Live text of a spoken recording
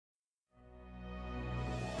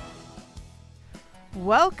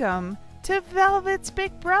Welcome to Velvet's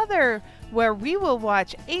Big Brother, where we will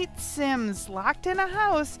watch 8 Sims locked in a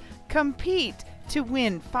house compete to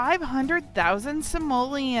win 500,000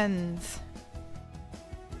 simoleons.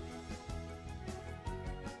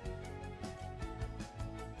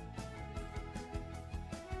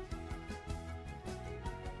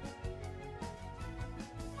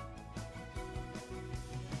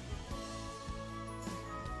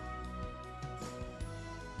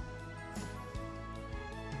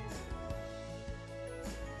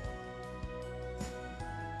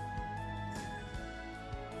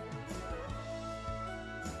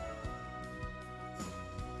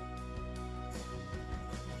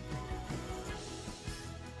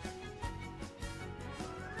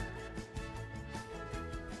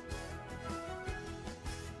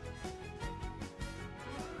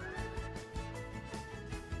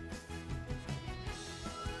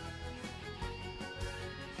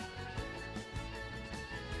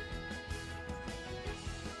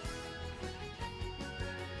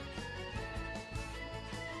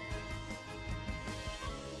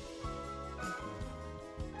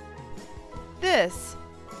 This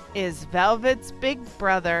is Velvet's Big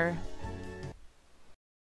Brother.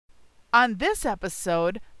 On this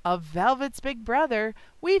episode of Velvet's Big Brother,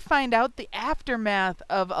 we find out the aftermath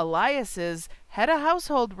of Elias's head of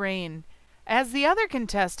household reign, as the other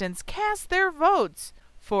contestants cast their votes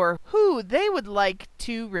for who they would like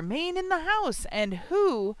to remain in the house and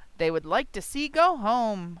who they would like to see go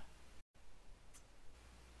home.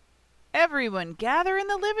 Everyone gather in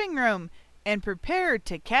the living room and prepare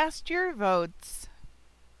to cast your votes.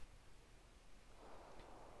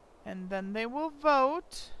 And then they will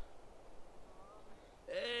vote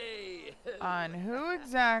on who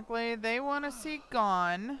exactly they want to see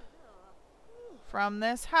gone from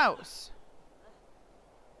this house.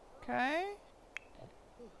 Okay?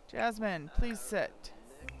 Jasmine, please sit.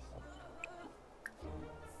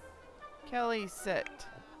 Kelly, sit.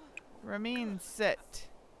 Ramin, sit.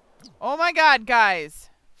 Oh my God, guys!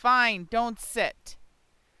 Fine, don't sit.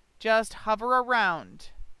 Just hover around.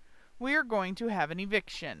 We're going to have an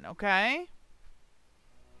eviction, okay?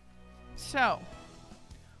 So,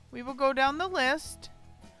 we will go down the list.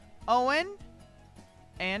 Owen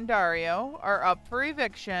and Dario are up for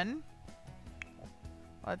eviction.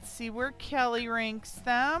 Let's see where Kelly ranks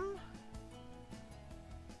them.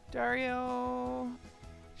 Dario.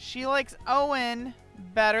 She likes Owen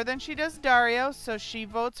better than she does Dario, so she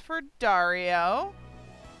votes for Dario.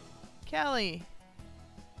 Kelly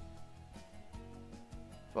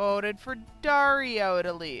voted for Dario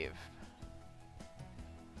to leave.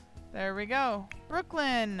 There we go.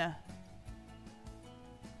 Brooklyn.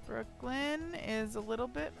 Brooklyn is a little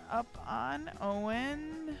bit up on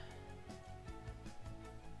Owen.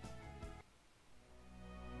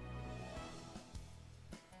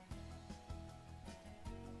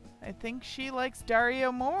 I think she likes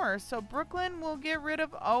Dario more, so Brooklyn will get rid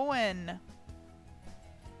of Owen.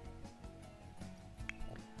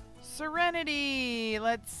 Serenity.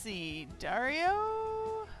 Let's see.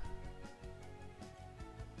 Dario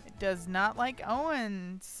does not like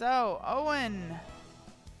Owen. So, Owen,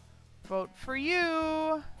 vote for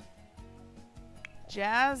you.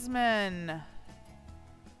 Jasmine.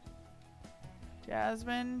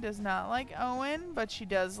 Jasmine does not like Owen, but she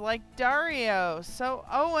does like Dario. So,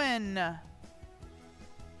 Owen.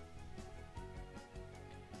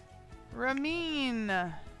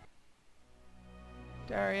 Ramin.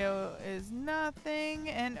 Dario is nothing,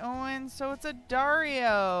 and Owen, so it's a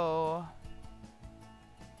Dario.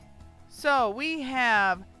 So we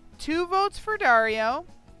have 2 votes for Dario,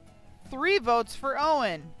 3 votes for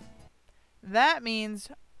Owen. That means,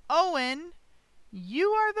 Owen, you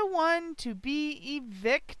are the one to be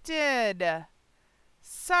evicted.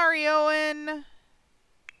 Sorry, Owen.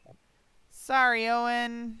 Sorry,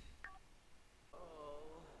 Owen.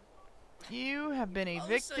 You have been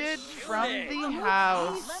evicted from the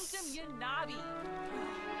house.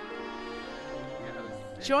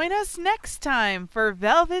 Join us next time for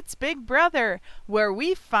Velvet's Big Brother, where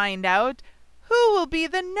we find out who will be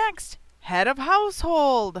the next head of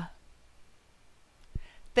household.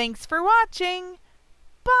 Thanks for watching.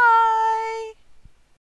 Bye!